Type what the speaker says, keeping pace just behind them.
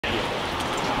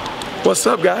What's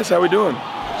up, guys? How we doing?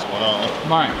 What's going on?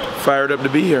 Mike. Fired up to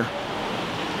be here.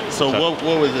 So what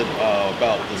was it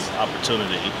about this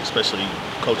opportunity, especially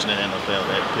coaching in the NFL,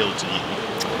 that appealed to you?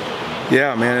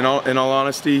 Yeah, man, in all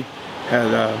honesty,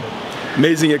 had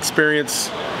amazing experience.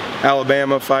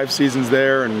 Alabama, 5 seasons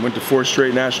there, and went to 4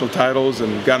 straight national titles,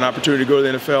 and got an opportunity to go to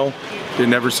the NFL.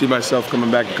 Didn't ever see myself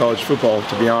coming back to college football,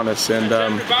 to be honest. And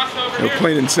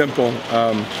plain and simple,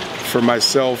 for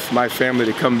myself, my family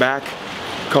to come back,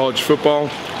 college football,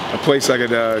 a place I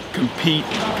could compete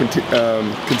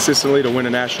consistently to win a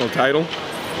national title,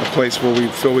 a place where we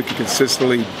feel we can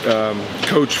consistently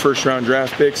coach first-round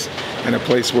draft picks, and a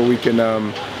place where we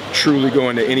can truly go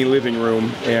into any living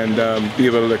room and be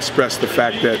able to express the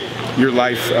fact that your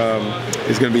life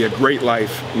is going to be a great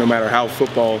life no matter how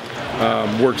football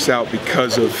works out,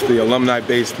 because of the alumni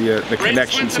base, the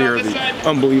connections here, the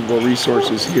unbelievable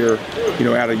resources here,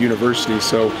 at a university.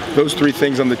 So those 3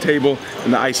 things on the table,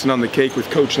 and the icing on the cake with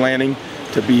Coach Lanning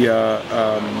to be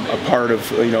a part of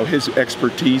his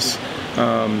expertise.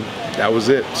 That was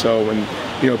it. So, and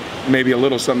maybe a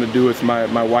little something to do with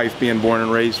my wife being born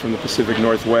and raised from the Pacific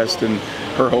Northwest, and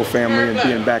her whole family, and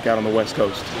being back out on the West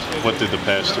Coast. What did the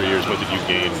past 3 years, what did you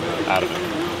gain out of it?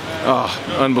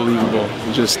 Oh, unbelievable.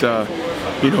 Just,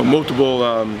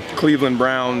 multiple Cleveland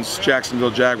Browns,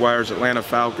 Jacksonville Jaguars, Atlanta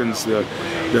Falcons, the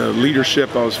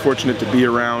leadership I was fortunate to be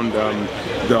around,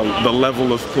 the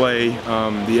level of play,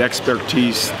 the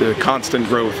expertise, the constant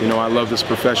growth. I love this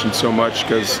profession so much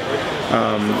because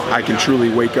I can truly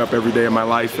wake up every day of my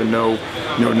life and know,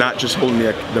 not just holding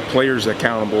the players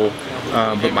accountable,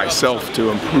 but myself to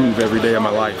improve every day of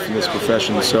my life in this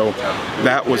profession. So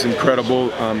that was incredible,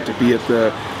 to be at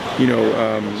the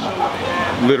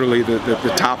literally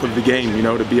the top of the game,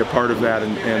 to be a part of that,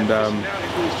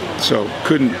 and so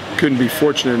couldn't be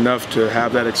fortunate enough to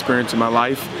have that experience in my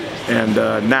life. And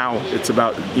now it's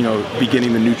about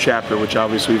beginning the new chapter, which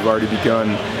obviously we've already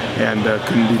begun, and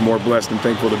couldn't be more blessed and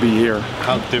thankful to be here.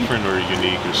 How different or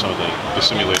unique are some of the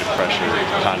simulated pressure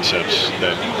concepts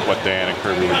that what Dan and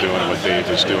Kirby were doing and what Dave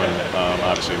is doing?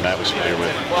 Obviously Matt was familiar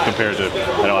with, compared to,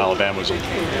 I know Alabama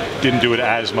didn't do it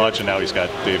as much, and now he's got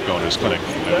Dave going to his clinic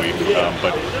that week.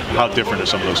 But how different are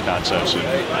some of those concepts, and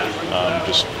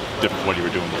just different from what you were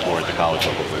doing before at the college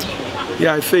level, please?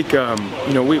 Yeah, I think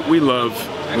we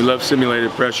love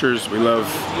simulated pressures. We love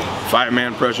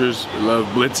 5-man pressures. We love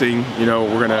blitzing.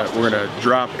 We're gonna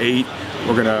drop 8.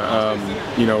 We're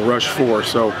gonna rush 4.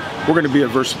 So we're gonna be a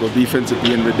versatile defense at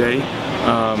the end of the day.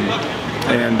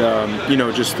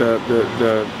 Just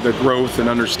the growth and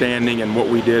understanding and what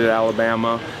we did at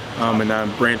Alabama. And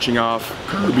I'm branching off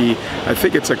Kirby. I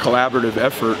think it's a collaborative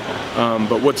effort,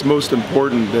 but what's most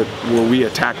important that where we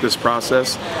attack this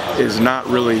process is not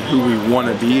really who we want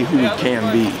to be, who we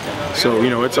can be. So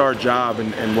it's our job,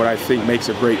 and what I think makes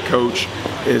a great coach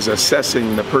is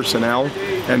assessing the personnel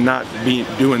and not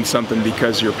doing something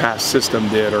because your past system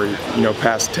did, or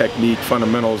past technique,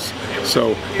 fundamentals.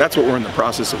 So that's what we're in the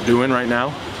process of doing right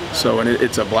now. So, and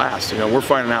it's a blast. We're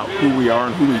finding out who we are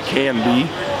and who we can be,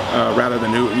 rather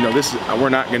than who. We're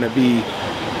not going to be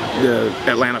the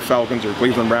Atlanta Falcons or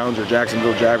Cleveland Browns or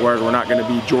Jacksonville Jaguars. We're not going to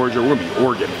be Georgia. We're going to be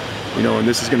Oregon. And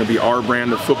this is going to be our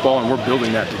brand of football, and we're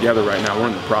building that together right now. We're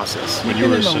in the process. When you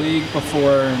were in the league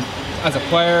before, as a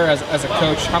player, as a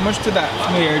coach, how much did that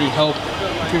familiarity help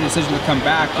with your decision to come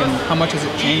back, and how much has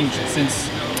it changed since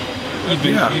you've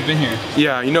been here?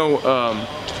 Yeah,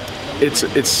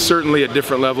 it's certainly a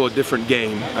different level, a different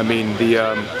game. I mean,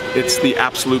 it's the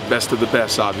absolute best of the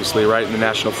best, obviously, right, in the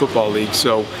National Football League.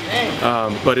 So,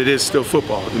 but it is still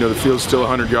football. The field's still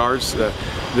 100 yards.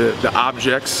 The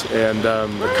objects and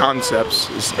the concepts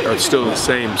are still the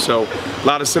same. So, a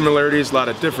lot of similarities, a lot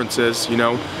of differences.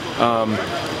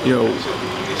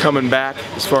 Coming back,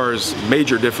 as far as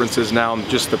major differences now,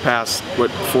 just the past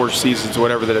 4 seasons,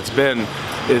 whatever that it's been,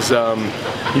 is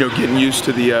getting used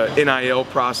to the NIL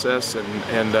process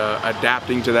and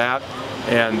adapting to that.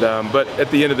 And but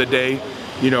at the end of the day,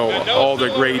 all the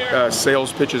great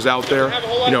sales pitches out there.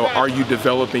 Are you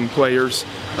developing players?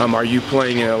 Are you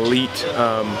playing an elite,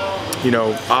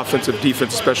 offensive,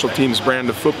 defensive, special teams brand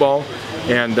of football?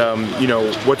 And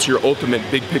what's your ultimate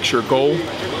big picture goal?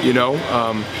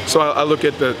 So I look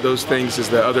at those things as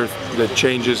the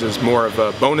changes as more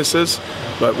of bonuses.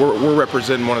 But we're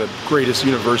representing one of the greatest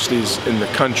universities in the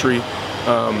country,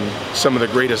 some of the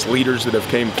greatest leaders that have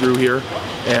came through here,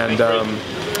 and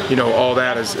all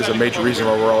that is a major reason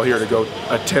why we're all here, to go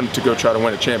attempt to go try to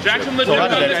win a championship. So how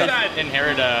did you guys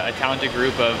inherit a talented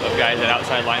group of guys at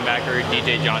outside linebacker,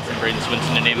 DJ Johnson, Braden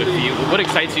Swinson, to name a few? What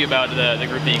excites you about the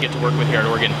group that you get to work with here at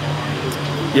Oregon?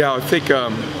 Yeah, I think,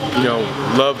 you know,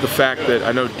 love the fact that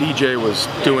I know DJ was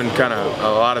doing kind of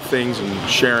a lot of things and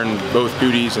sharing both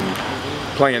duties and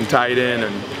playing tight end.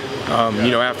 And,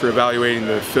 you know, after evaluating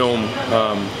the film,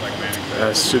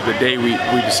 so the day we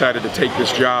decided to take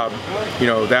this job, you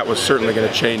know, that was certainly going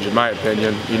to change, in my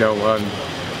opinion. You know,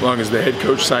 as long as the head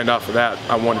coach signed off of that,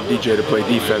 I wanted DJ to play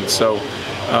defense. So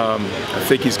I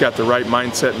think he's got the right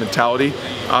mindset and mentality.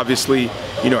 Obviously,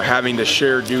 you know, having to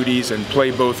share duties and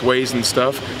play both ways and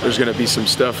stuff, there's going to be some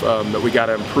stuff that we got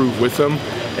to improve with him.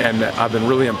 And I've been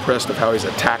really impressed of how he's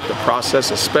attacked the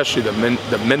process, especially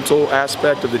the mental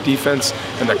aspect of the defense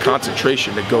and the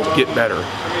concentration to go get better.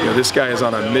 You know, this guy is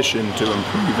on a mission to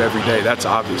improve every day. That's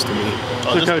obvious to me.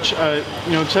 So, Coach,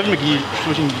 you know, Seven McGee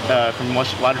switching from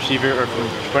wide receiver or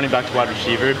from running back to wide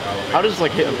receiver, how does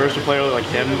like a versatile player like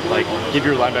him like give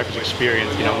your linebackers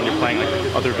experience? You know, when you're playing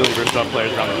like other really versatile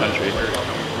players around the country.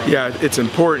 Yeah, it's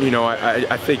important. You know,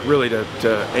 I think really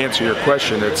to answer your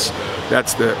question, that's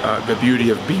the beauty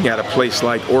of being at a place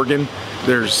like Oregon.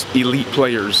 There's elite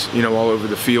players, you know, all over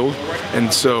the field,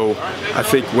 and so I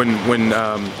think when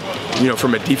you know,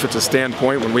 from a defensive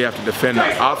standpoint, when we have to defend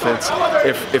offense,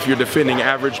 if you're defending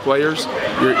average players,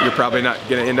 you're probably not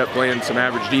going to end up playing some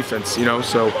average defense, you know.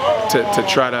 So to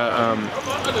try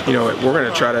to, you know, we're going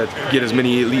to try to get as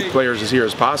many elite players as here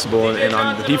as possible, and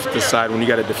on the defensive side, when you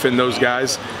got to defend those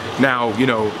guys, now you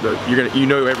know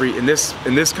in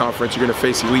this conference you're going to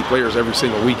face elite players every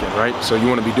single weekend, right? So you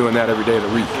want to be doing that every day of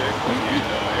the week.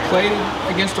 Played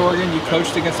against Oregon, you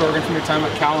coached against Oregon from your time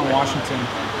at Cal and Washington.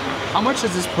 How much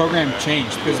has this program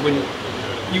changed? Because when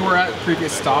you were at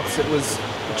previous stops, it was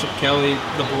Chip Kelly,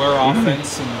 the blur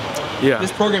offense, and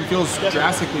this program feels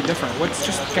drastically different. What's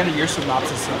just kind of your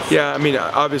synopsis of? Yeah, I mean,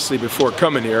 obviously before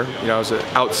coming here, you know, I was an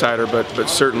outsider, but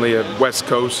certainly a West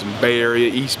Coast and Bay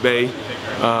Area, East Bay,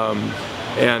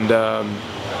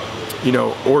 you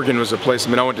know, Oregon was a place. I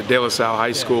mean, I went to De La Salle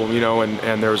High School, you know,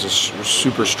 and there was a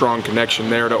super strong connection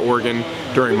there to Oregon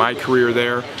during my career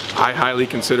there. I highly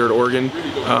considered Oregon.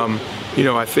 You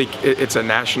know, I think it's a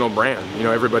national brand. You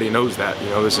know, everybody knows that. You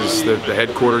know, this is the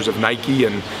headquarters of Nike,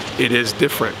 and it is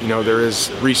different. You know, there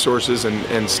is resources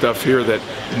and stuff here that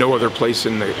no other place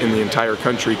in the entire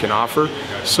country can offer.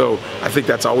 So I think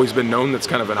that's always been known. That's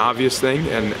kind of an obvious thing,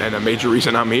 and a major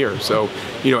reason I'm here. So,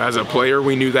 you know, as a player,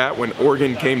 we knew that. When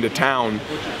Oregon came to town,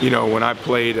 you know, when I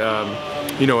played,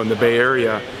 you know, in the Bay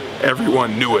Area,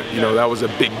 everyone knew it. You know, that was a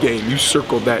big game. You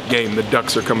circled that game. The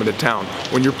Ducks are coming to town.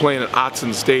 When you're playing at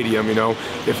Autzen Stadium, you know,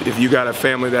 if you got a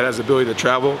family that has the ability to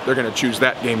travel, they're going to choose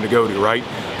that game to go to, right?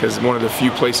 Because one of the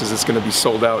few places that's going to be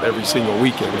sold out every single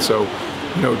weekend. So,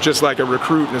 you know, just like a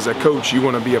recruit and as a coach, you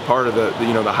want to be a part of the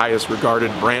you know, the highest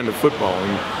regarded brand of football.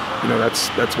 And, you know, that's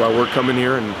why we're coming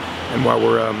here and why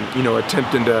we're, you know,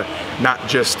 attempting to not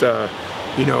just,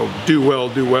 you know, do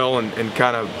well and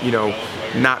kind of, you know,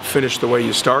 not finish the way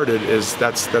you started.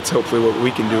 That's hopefully what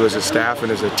we can do as a staff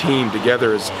and as a team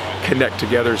together, is connect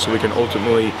together so we can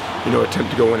ultimately, you know,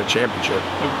 attempt to go win a championship.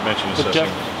 You mentioned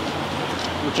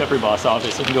with Jeffrey Boss,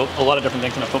 obviously, can do a lot of different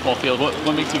things on a football field. What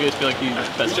makes you guys feel like he's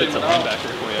the best fit at linebacker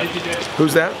for you?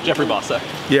 Who's that? Jeffrey Bossa.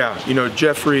 Yeah, you know,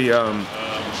 Jeffrey,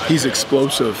 he's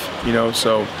explosive, you know,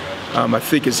 so I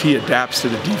think as he adapts to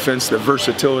the defense, the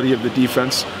versatility of the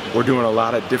defense, we're doing a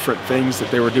lot of different things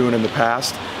that they were doing in the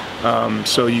past.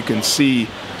 So you can see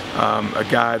a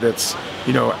guy that's,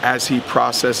 you know, as he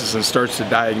processes and starts to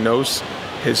diagnose,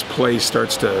 his play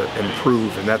starts to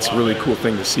improve, and that's a really cool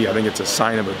thing to see. I think it's a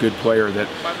sign of a good player, that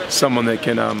someone that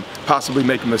can possibly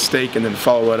make a mistake and then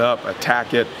follow it up,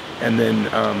 attack it, and then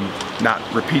not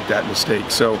repeat that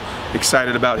mistake. So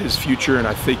excited about his future, and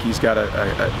I think he's got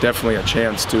definitely a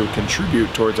chance to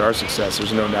contribute towards our success.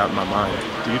 There's no doubt in my mind.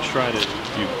 Do you want to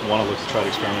try to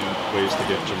experiment ways to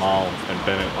get Jamal and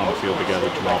Bennett on the field together?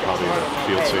 Jamal probably in the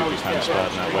field safety kind of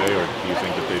spot in that way, or do you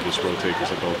think that they just rotate because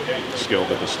they're both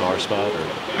skilled at the star spot? Or?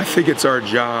 I think it's our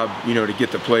job, you know, to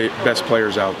get the best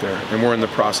players out there, and we're in the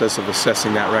process of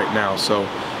assessing that right now. So,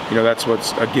 you know, that's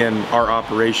what's, again, our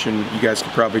operation, you guys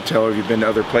could probably tell if you've been to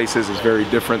other places, is very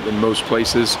different than most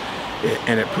places.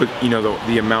 And it put, you know,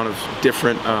 the amount of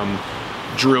different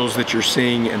drills that you're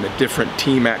seeing and the different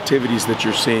team activities that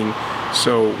you're seeing.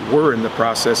 So we're in the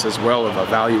process as well of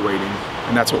evaluating,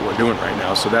 and that's what we're doing right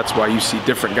now. So that's why you see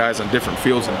different guys on different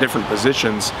fields and different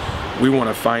positions. We want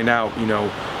to find out, you know,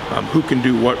 who can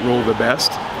do what role the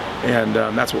best. And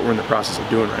that's what we're in the process of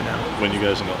doing right now. When you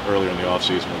guys earlier in the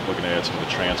offseason were looking to add some of the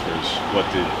transfers, what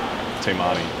did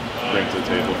Taimani bring to the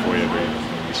table for you?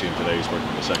 You see him today; he's working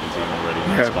with the second team already in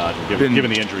that spot.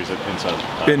 Given the injuries inside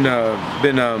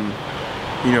the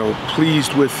you know,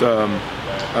 pleased with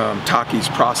Taki's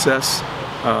process.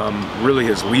 really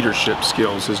his leadership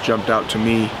skills has jumped out to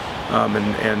me,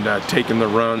 and taking the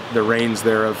reins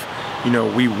there of,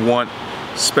 we want,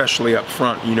 especially up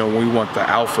front, we want the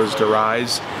alphas to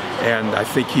rise, and I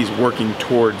think he's working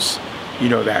towards,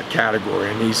 that category,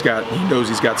 and he knows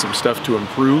he's got some stuff to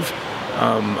improve,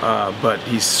 but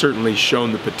he's certainly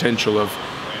shown the potential of,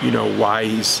 why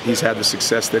he's had the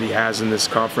success that he has in this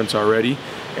conference already,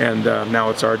 and now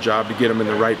it's our job to get him in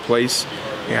the right place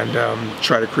and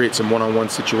try to create some one-on-one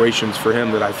situations for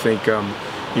him that I think,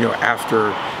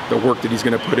 after the work that he's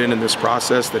going to put in this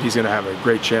process, that he's going to have a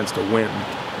great chance to win.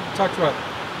 You talked about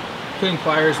putting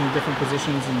players in different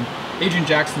positions, and Adrian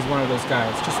Jackson's one of those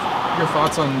guys. Just your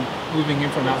thoughts on moving him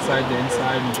from outside to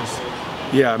inside, and just.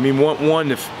 Yeah, I mean,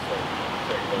 one it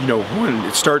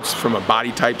starts from a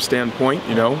body type standpoint,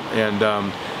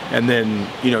 and then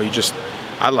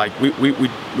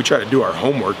we try to do our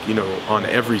homework, on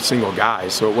every single guy,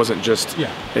 so it wasn't just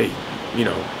hey,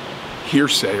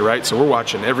 hearsay, right? So we're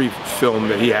watching every film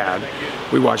that he had.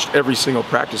 We watched every single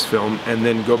practice film, and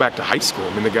then go back to high school.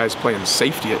 I mean, the guy's playing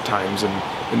safety at times and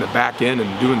in the back end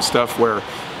and doing stuff where,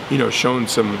 showing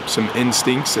some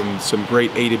instincts and some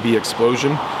great A to B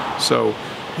explosion. So,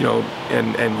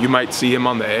 and you might see him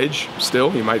on the edge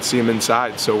still. You might see him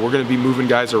inside. So we're going to be moving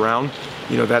guys around.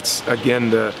 That's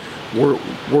again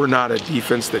we're not a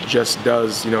defense that just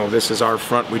does, this is our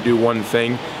front, we do one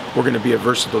thing. We're going to be a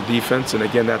versatile defense, and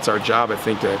again, that's our job, I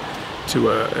think, to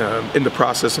in the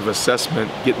process of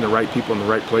assessment, getting the right people in the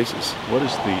right places. What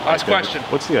is the last question?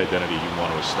 What's the identity you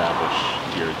want to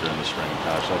establish here during the spring,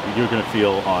 Tosh? Like, you're going to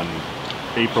feel on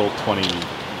April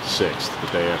 26th, the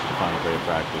day after the final day of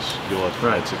practice, you'll have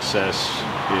had success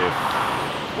if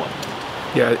what?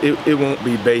 Yeah, it won't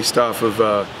be based off of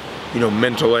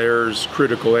mental errors,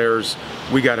 critical errors.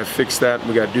 We got to fix that.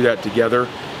 We got to do that together.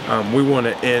 We want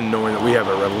to end knowing that we have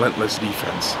a relentless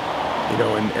defense,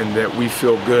 and that we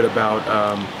feel good about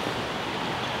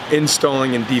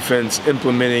installing in defense,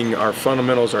 implementing our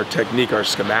fundamentals, our technique, our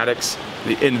schematics. At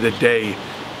the end of the day,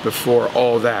 before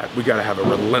all that, we got to have a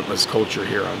relentless culture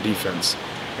here on defense,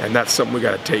 and that's something we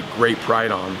got to take great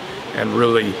pride on, and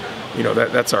really,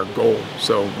 that's our goal.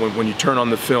 So when you turn on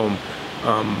the film,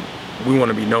 we want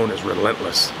to be known as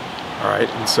relentless, all right?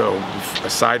 And so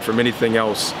aside from anything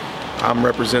else, I'm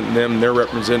representing them, they're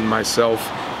representing myself,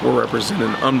 we're representing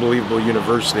an unbelievable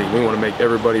university. We want to make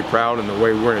everybody proud, and the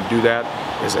way we're going to do that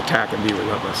is attack and be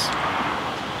relentless.